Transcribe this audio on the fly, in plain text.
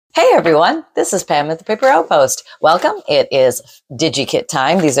Hey everyone, this is Pam at the Paper Outpost. Welcome. It is DigiKit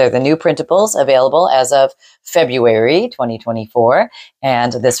time. These are the new printables available as of February 2024.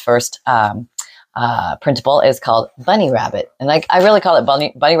 And this first printable is called Bunny Rabbit. And I really call it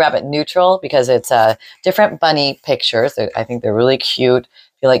Bunny Rabbit Neutral because it's different bunny pictures. I think they're really cute.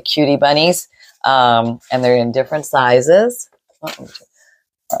 If you like cutie bunnies. And they're in different sizes.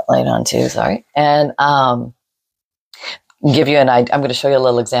 Light on too, sorry. And give you an idea. I'm going to show you a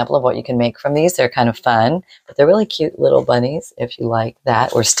little example of what you can make from these. They're kind of fun, but they're really cute little bunnies if you like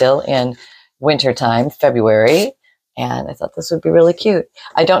that. We're still in wintertime, February, and I thought this would be really cute.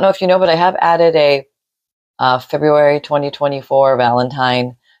 I don't know if you know, but I have added a February 2024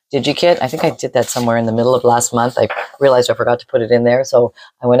 Valentine DigiKit. I think I did that somewhere in the middle of last month. I realized I forgot to put it in there, so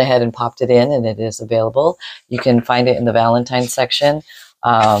I went ahead and popped it in, and it is available. You can find it in the Valentine section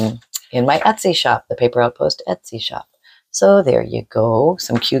in my Etsy shop, the Paper Outpost Etsy shop. So there you go.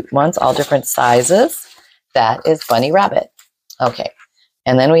 Some cute ones, all different sizes. That is Bunny Rabbit. Okay.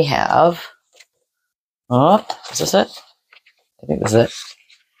 And then we have, is this it? I think this is it.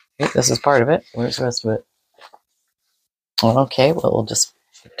 Okay, this is part of it. Where's the rest of it? Okay, well, we'll just,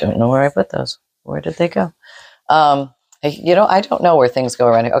 don't know where I put those. Where did they go? I don't know where things go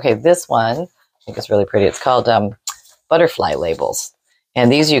around here. Okay, this one, I think it's really pretty. It's called butterfly labels.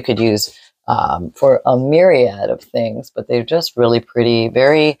 And these you could use for a myriad of things, but they're just really pretty,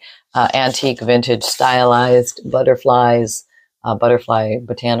 very antique, vintage, stylized butterflies, butterfly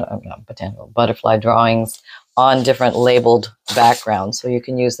drawings on different labeled backgrounds. So you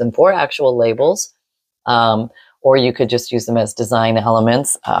can use them for actual labels, or you could just use them as design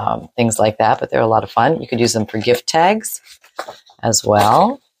elements, things like that. But they're a lot of fun. You could use them for gift tags as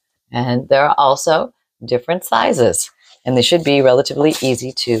well. And there are also different sizes. And they should be relatively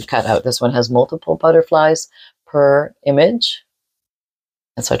easy to cut out. This one has multiple butterflies per image.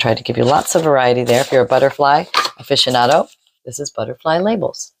 And so I tried to give you lots of variety there. If you're a butterfly aficionado, this is butterfly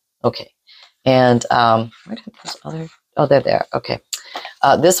labels. Okay. And where did those other? Oh, they're there. Okay.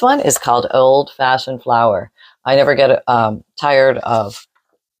 This one is called Old Fashioned Flower. I never get tired of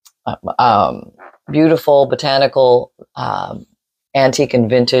beautiful botanical antique and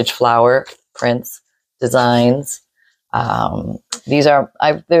vintage flower prints, designs. There's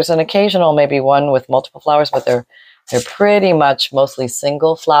an occasional maybe one with multiple flowers, but they're pretty much mostly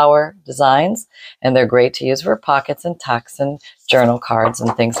single flower designs, and they're great to use for pockets and tucks and journal cards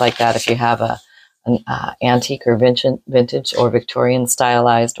and things like that. If you have an antique or vintage or Victorian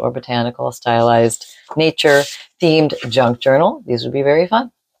stylized or botanical stylized nature themed junk journal, these would be very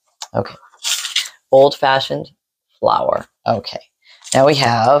fun. Okay. Old Fashioned Flower. Okay. Now we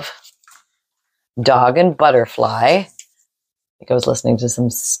have Dog and Butterfly. I think I was listening to some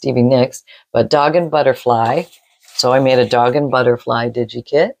Stevie Nicks, but Dog and Butterfly. So I made a Dog and Butterfly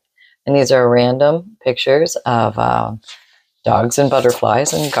DigiKit, and these are random pictures of dogs and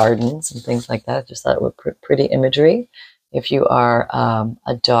butterflies and gardens and things like that. I just thought it was pretty imagery. If you are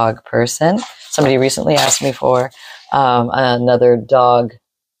a dog person, somebody recently asked me for another dog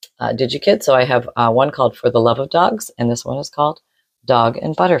DigiKit, so I have one called For the Love of Dogs, and this one is called Dog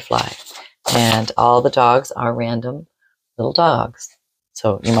and Butterfly. And all the dogs are random little dogs.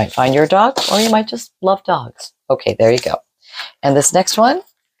 So you might find your dog, or you might just love dogs. Okay, there you go. And this next one,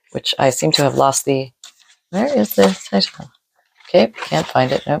 which I seem to have lost where is this? Okay, can't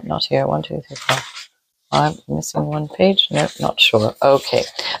find it. Nope, not here. 1, 2, 3, 4. I'm missing one page. Nope, not sure. Okay,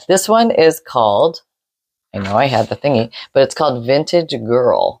 this one is called, I know I had the thingy, but it's called Vintage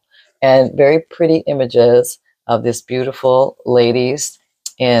Girl. And very pretty images of this beautiful ladies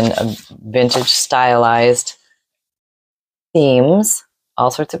in vintage stylized themes,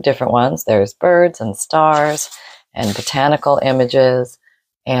 all sorts of different ones. There's birds and stars and botanical images.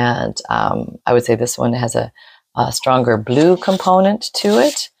 And I would say this one has a stronger blue component to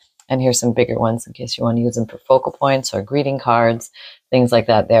it. And here's some bigger ones in case you want to use them for focal points or greeting cards, things like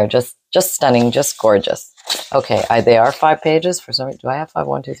that. They're just stunning, just gorgeous. Okay, they are 5 pages. For some reason, do I have 5?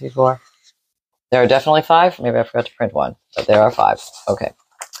 1, 2, 3, 4. There are definitely 5. Maybe I forgot to print one, but there are 5. Okay.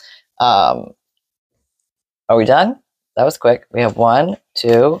 Are we done? That was quick. We have 1,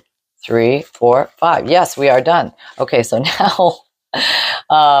 2, 3, 4, 5. Yes, we are done. Okay, so now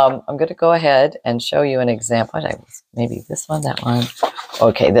I'm going to go ahead and show you an example. Maybe this one, that one.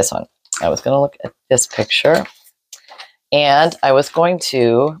 Okay, this one. I was going to look at this picture, and I was going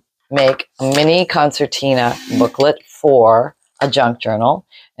to make a mini concertina booklet for a junk journal,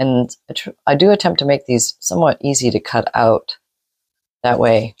 and I do attempt to make these somewhat easy to cut out. That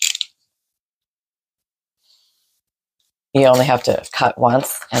way you only have to cut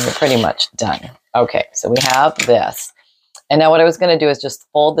once and you're pretty much done. Okay, so we have this. And now what I was going to do is just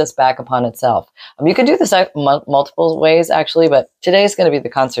fold this back upon itself. You can do this multiple ways actually, but today is going to be the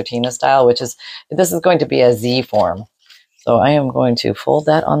concertina style, which is, this is going to be a Z form. So I am going to fold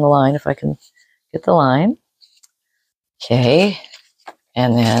that on the line if I can get the line. Okay.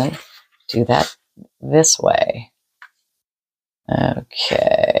 And then do that this way.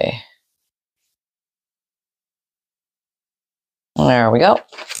 Okay. There we go.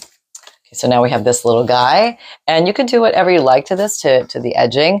 Okay, so now we have this little guy, and you can do whatever you like to this, to the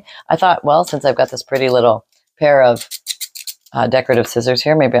edging. I thought, well, since I've got this pretty little pair of decorative scissors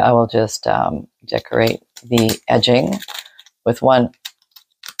here, maybe I will just decorate the edging with one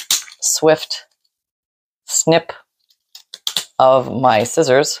swift snip of my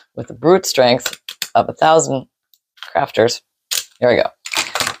scissors with the brute strength of 1,000 crafters. Here we go.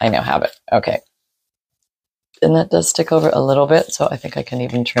 I now have it. Okay. And that does stick over a little bit, so I think I can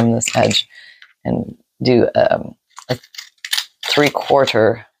even trim this edge and do a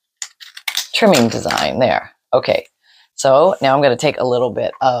 3/4 trimming design there. Okay, so now I'm going to take a little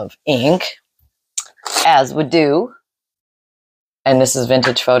bit of ink, as would do, and this is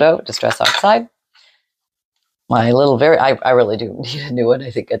Vintage Photo Distress Oxide. My little I really do need a new one,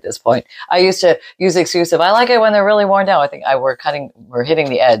 I think, at this point. I used to use the excuse of, I like it when they're really worn down. I think we're hitting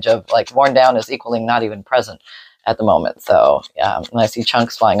the edge of, like, worn down is equaling not even present at the moment. So, and I see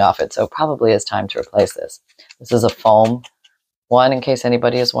chunks flying off it. So probably it's time to replace this. This is a foam one, in case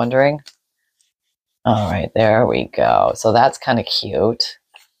anybody is wondering. All right, there we go. So that's kind of cute.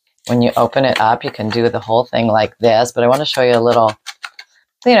 When you open it up, you can do the whole thing like this, but I want to show you a little,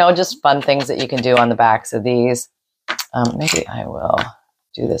 you know, just fun things that you can do on the backs of these. Maybe I will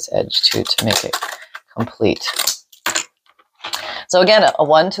do this edge too to make it complete. So again, a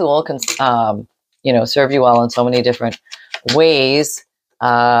one tool can, you know, serve you well in so many different ways.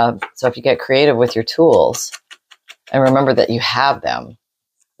 So if you get creative with your tools, and remember that you have them,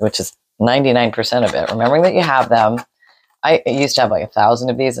 which is 99% of it, remembering that you have them. I used to have like 1,000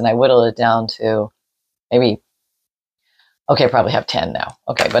 of these, and I whittled it down to maybe, okay, I probably have 10 now.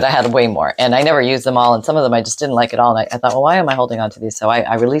 Okay, but I had way more, and I never used them all, and some of them I just didn't like at all, and I thought, well, why am I holding on to these? So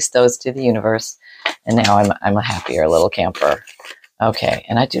I released those to the universe, and now I'm a happier little camper. Okay,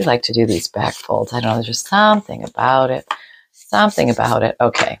 and I do like to do these back folds. I don't know, there's just something about it. Something about it.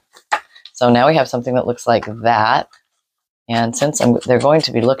 Okay, so now we have something that looks like that, and since they're going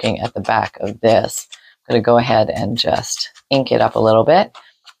to be looking at the back of this, I'm going to go ahead and just ink it up a little bit.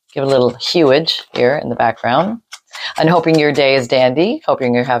 Give it a little huage here in the background. I'm hoping your day is dandy,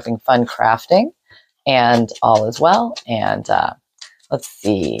 hoping you're having fun crafting, and all is well. And let's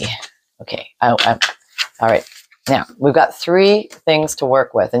see. Okay. All right. Now, we've got 3 things to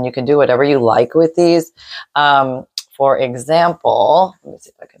work with, and you can do whatever you like with these. For example, let me see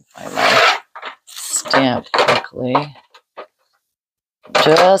if I can find my stamp quickly.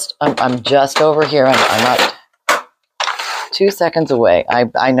 I'm just over here. I'm not 2 seconds away.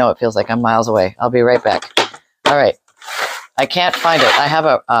 I know it feels like I'm miles away. I'll be right back. All right. I can't find it. I have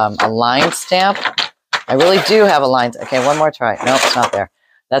a line stamp. I really do have a line. Okay, one more try. No, it's not there.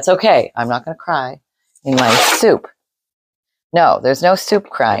 That's okay. I'm not going to cry in my soup. No, there's no soup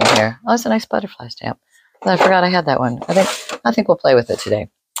crying here. Oh, it's a nice butterfly stamp. I forgot I had that one. I think we'll play with it today.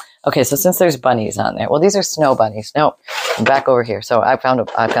 Okay, so since there's bunnies on there, well, these are snow bunnies. No, I'm back over here. So I found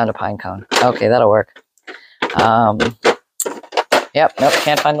a pine cone. Okay, that'll work. Yep, nope,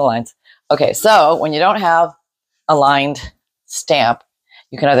 can't find the lines. Okay, so when you don't have a lined stamp,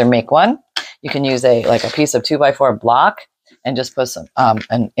 you can either make one. You can use a piece of 2x4 block and just put some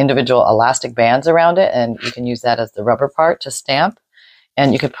an individual elastic bands around it, and you can use that as the rubber part to stamp.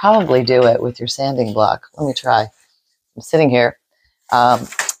 And you could probably do it with your sanding block. Let me try. I'm sitting here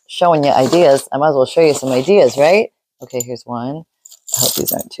showing you ideas. I might as well show you some ideas, right? Okay, here's one. I hope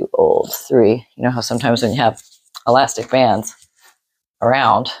these aren't too old. 3. You know how sometimes when you have elastic bands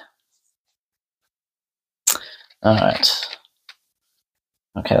around. All right.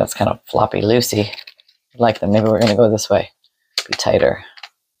 Okay, that's kind of floppy loosey. I like them. Maybe we're going to go this way. Be tighter.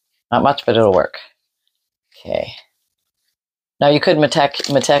 Not much, but it'll work. Okay. Now you could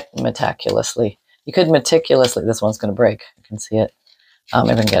meticulously. You could meticulously. This one's going to break. I can see it.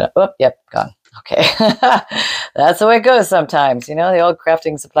 Maybe I can get it. Oh, yep, gone. Okay. That's the way it goes sometimes. You know, the old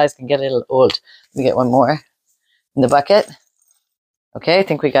crafting supplies can get a little old. Let me get one more in the bucket. Okay, I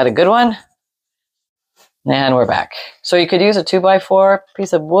think we got a good one. And we're back. So you could use a 2x4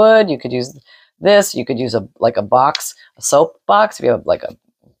 piece of wood. You could use this. You could use a box, a soap box. If you have like a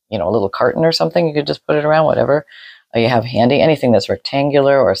little carton or something, you could just put it around, whatever you have handy. Anything that's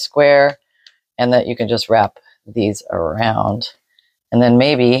rectangular or square, and that you can just wrap these around. And then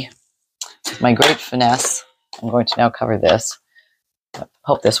maybe, with my great finesse I'm going to now cover this. I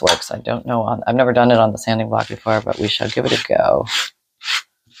hope this works. I don't know. I've never done it on the sanding block before, but we shall give it a go.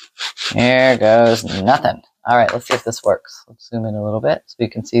 Here goes nothing. All right, let's see if this works. Let's zoom in a little bit so you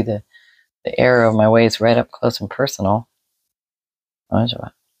can see the error of my ways right up close and personal. Oh,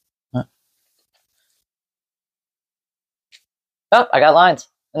 I got lines.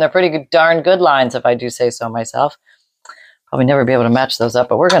 And they're pretty good, darn good lines, if I do say so myself. Probably never be able to match those up,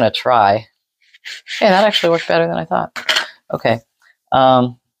 but we're going to try. Hey, that actually worked better than I thought. Okay.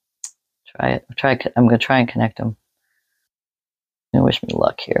 Try it. I'm going to try and connect them. Wish me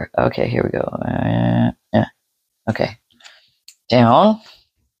luck here. Okay, here we go. Yeah. Okay. Down.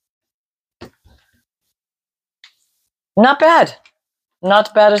 Not bad.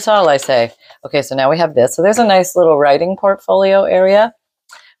 Not bad at all, I say. Okay, so now we have this. So there's a nice little writing portfolio area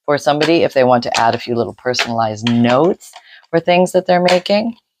for somebody if they want to add a few little personalized notes for things that they're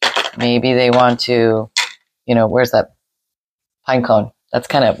making. Maybe they want to, you know, where's that pine cone? That's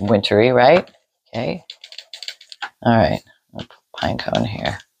kind of wintry, right? Okay. All right. I'll put pine cone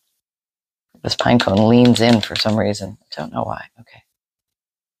here. This pine cone leans in for some reason. I don't know why. Okay.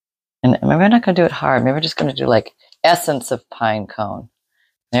 And maybe we're not going to do it hard. Maybe we're just going to do like essence of pine cone.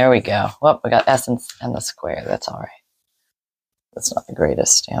 There we go. Well, we got essence and the square. That's all right. That's not the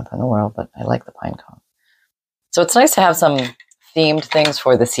greatest stamp in the world, but I like the pine cone. So it's nice to have some themed things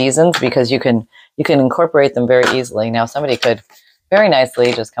for the seasons because you can incorporate them very easily. Now somebody could very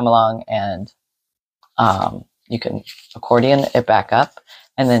nicely just come along and you can accordion it back up,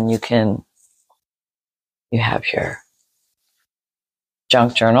 and then you have your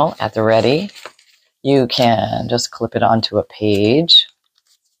junk journal at the ready. You can just clip it onto a page.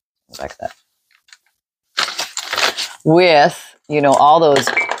 Back that. With, you know, all those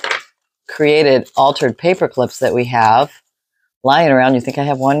created altered paper clips that we have lying around. You think I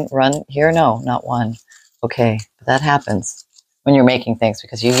have one run here? No, not one. Okay, but that happens when you're making things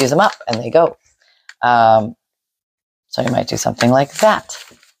because you use them up and they go. So you might do something like that.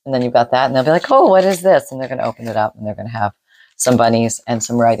 And then you've got that and they'll be like, oh, what is this? And they're going to open it up and they're going to have some bunnies and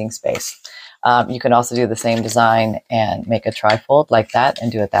some writing space. You can also do the same design and make a trifold like that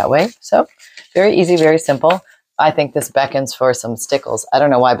and do it that way. So very easy, very simple. I think this beckons for some stickles. I don't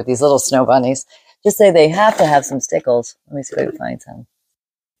know why, but these little snow bunnies just say they have to have some stickles. Let me see if I can find some.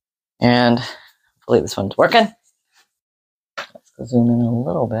 And hopefully this one's working. Let's go zoom in a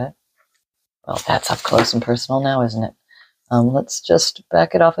little bit. Well, that's up close and personal now, isn't it? Let's just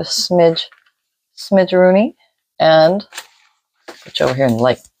back it off a smidgeroony and put you over here in the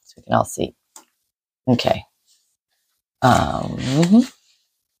light so we can all see. Okay.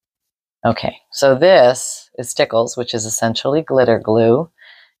 Okay, so this is Stickles, which is essentially glitter glue,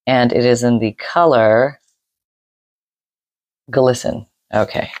 and it is in the color Glisten.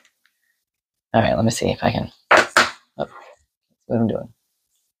 Okay. All right, let me see if I can. Oh, what I'm doing.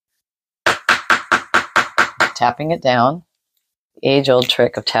 Tapping it down. The age-old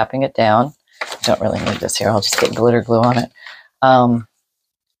trick of tapping it down. I don't really need this here. I'll just get glitter glue on it.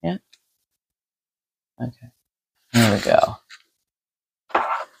 Yeah. Okay. There we go.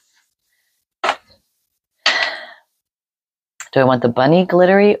 Do I want the bunny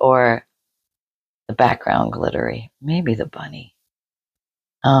glittery or the background glittery? Maybe the bunny.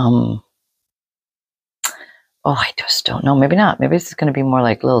 Oh, I just don't know. Maybe not. Maybe it's going to be more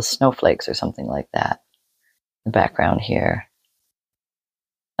like little snowflakes or something like that. The background here.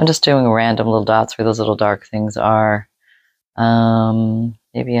 I'm just doing random little dots where those little dark things are.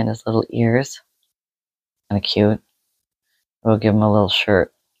 Maybe in his little ears. Kind of cute. We'll give him a little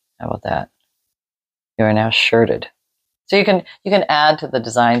shirt. How about that? You are now shirted. So you can add to the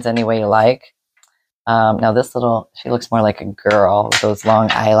designs any way you like. Now this she looks more like a girl with those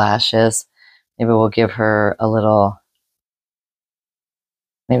long eyelashes. Maybe we'll give her a little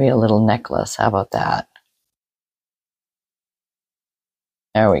necklace. How about that?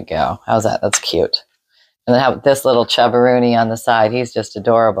 There we go. How's that? That's cute. And then have this little chubbaroonie on the side. He's just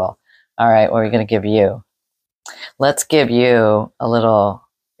adorable. All right, what are we going to give you? Let's give you a little,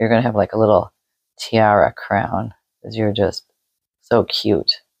 you're going to have like a little tiara crown because you're just so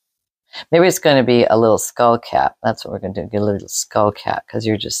cute. Maybe it's going to be a little skull cap. That's what we're going to do. Get a little skull cap because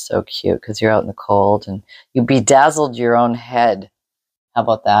you're just so cute because you're out in the cold and you bedazzled your own head. How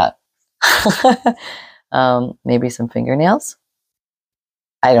about that? Maybe some fingernails.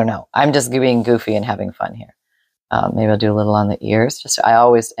 I don't know. I'm just being goofy and having fun here. Maybe I'll do a little on the ears. I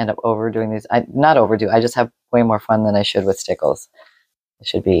always end up overdoing these. Not overdo. I just have way more fun than I should with Stickles. It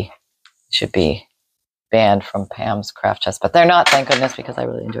should be banned from Pam's craft chest, but they're not, thank goodness, because I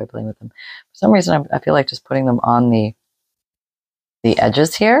really enjoy playing with them. For some reason, I feel like just putting them on the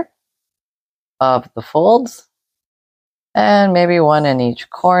edges here of the folds And maybe one in each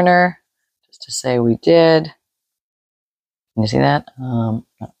corner, just to say we did. Can you see that? Not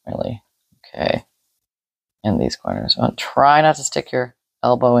really. Okay. In these corners. Try not to stick your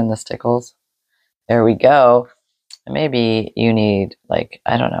elbow in the stickles. There we go. And maybe you need, like,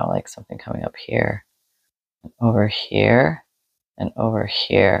 I don't know, like something coming up here, over here, and over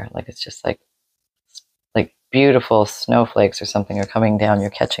here. Like it's just like beautiful snowflakes or something are coming down. You're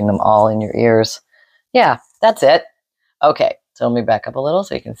catching them all in your ears. Yeah, that's it. Okay, so let me back up a little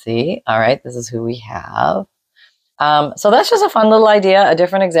so you can see. All right, this is who we have. So that's just a fun little idea, a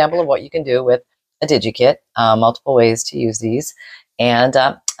different example of what you can do with a DigiKit, multiple ways to use these. And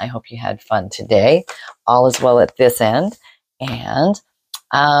I hope you had fun today. All is well at this end. And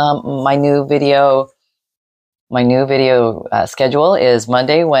my new video schedule is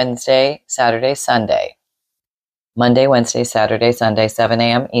Monday, Wednesday, Saturday, Sunday. Monday, Wednesday, Saturday, Sunday, 7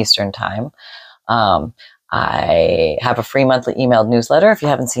 a.m. Eastern Time. I have a free monthly emailed newsletter. If you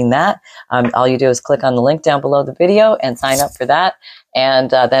haven't seen that, all you do is click on the link down below the video and sign up for that. And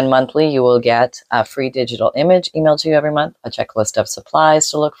then monthly, you will get a free digital image emailed to you every month, a checklist of supplies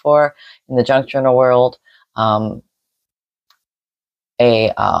to look for in the junk journal world, a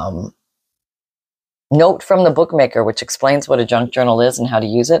note from the bookmaker, which explains what a junk journal is and how to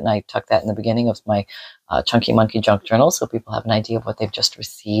use it. And I tuck that in the beginning of my Chunky Monkey junk journal so people have an idea of what they've just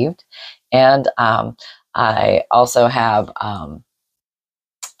received. And I also have,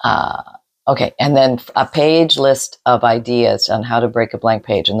 and then a page list of ideas on how to break a blank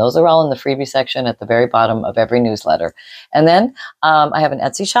page. And those are all in the freebie section at the very bottom of every newsletter. And then I have an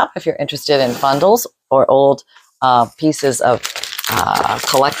Etsy shop if you're interested in bundles or old pieces of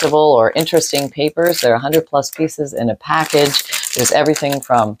collectible or interesting papers. There are 100 plus pieces in a package. There's everything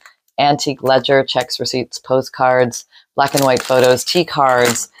from antique ledger, checks, receipts, postcards, black and white photos, tea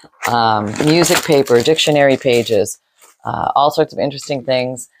cards, music paper, dictionary pages, all sorts of interesting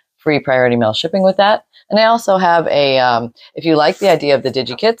things. Free priority mail shipping with that. And I also have if you like the idea of the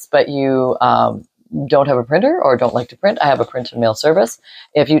DigiKits, but you don't have a printer or don't like to print, I have a print and mail service.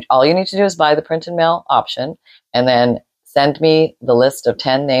 All you need to do is buy the print and mail option and then send me the list of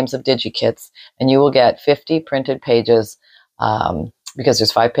 10 names of DigiKits, and you will get 50 printed pages, because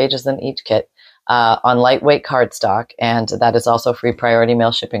there's 5 pages in each kit, on lightweight cardstock, and that is also free priority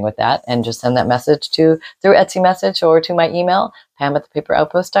mail shipping with that. And just send that message through Etsy message or to my email,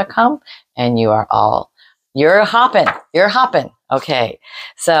 pam@thepaperoutpost.com, and you're hopping. Okay.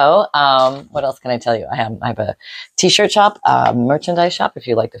 So, what else can I tell you? I have a t-shirt shop, merchandise shop. If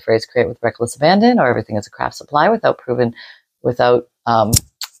you like the phrase create with reckless abandon, or everything is a craft supply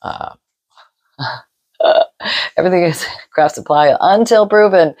everything is craft supply until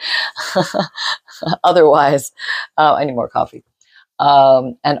proven otherwise. I need more coffee.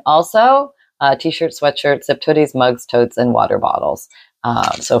 And also t-shirts, sweatshirts, zipped hoodies, mugs, totes, and water bottles.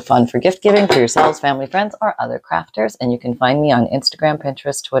 So fun for gift giving for yourselves, family, friends, or other crafters. And you can find me on Instagram,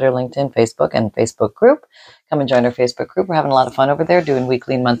 Pinterest, Twitter, LinkedIn, Facebook, and Facebook group. Come and join our Facebook group. We're having a lot of fun over there doing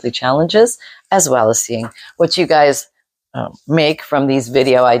weekly and monthly challenges, as well as seeing what you guys make from these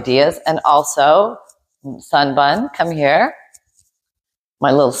video ideas. And also, Sunbun, come here.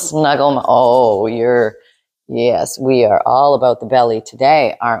 My little snuggle. Oh, yes, we are all about the belly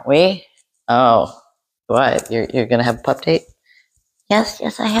today, aren't we? Oh, what? You're going to have a pup date? Yes,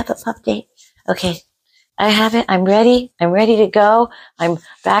 I have a pup date. Okay, I have it. I'm ready. I'm ready to go. I'm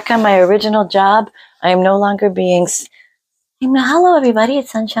back on my original job. I am no longer being... Hello, everybody.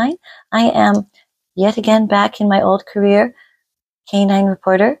 It's Sunshine. I am yet again back in my old career, canine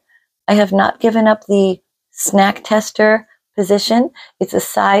reporter. I have not given up the snack tester position. It's a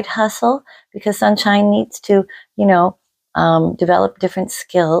side hustle because Sunshine needs to, develop different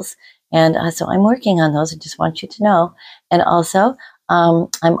skills. And so I'm working on those. I just want you to know. And also,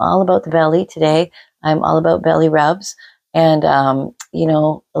 I'm all about the belly today. I'm all about belly rubs. And, a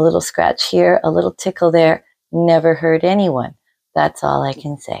little scratch here, a little tickle there, never hurt anyone. That's all I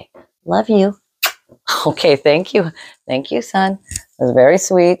can say. Love you. Okay, thank you. Thank you, son. It was very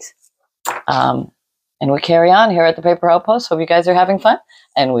sweet. And we carry on here at the Paper Outpost. Hope you guys are having fun.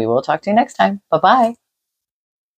 And we will talk to you next time. Bye-bye.